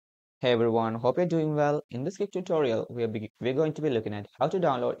Hey everyone, hope you're doing well. In this quick tutorial, we're going to be looking at how to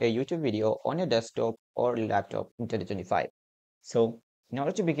download a YouTube video on your desktop or laptop in 2025. So, in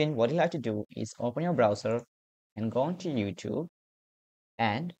order to begin, what you'll have to do is open your browser and go onto YouTube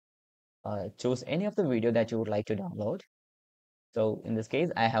and choose any of the video that you would like to download. So, in this case,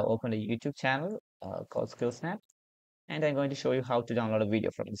 I have opened a YouTube channel called SkillSnap, and I'm going to show you how to download a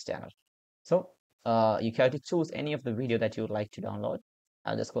video from this channel. So, you have to choose any of the video that you would like to download.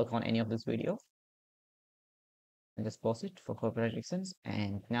 I'll just click on any of this video and just pause it for copyright reasons.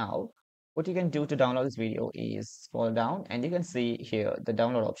 And now what you can do to download this video is scroll down and you can see here the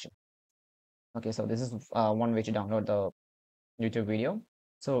download option. Okay, so this is one way to download the YouTube video.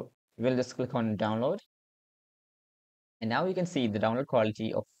 So we'll just click on download, and now you can see the download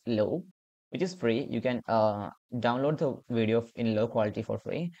quality of low, which is free. You can download the video in low quality for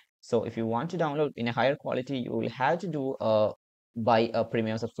free. So if you want to download in a higher quality, you will have to do buy a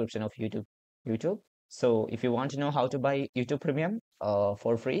premium subscription of YouTube. So if you want to know how to buy YouTube Premium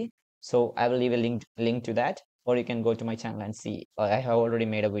for free, so I will leave a link to that, or you can go to my channel and see. I have already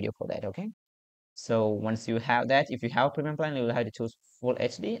made a video for that. Okay. So once you have that, if you have premium plan, you will have to choose full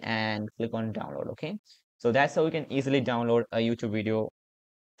HD and click on download. Okay. So that's how you can easily download a YouTube video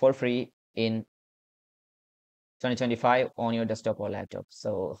for free in 2025 on your desktop or laptop.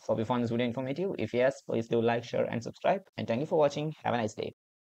 So hope you found this video informative. If yes, please do like, share, and subscribe. And thank you for watching. Have a nice day.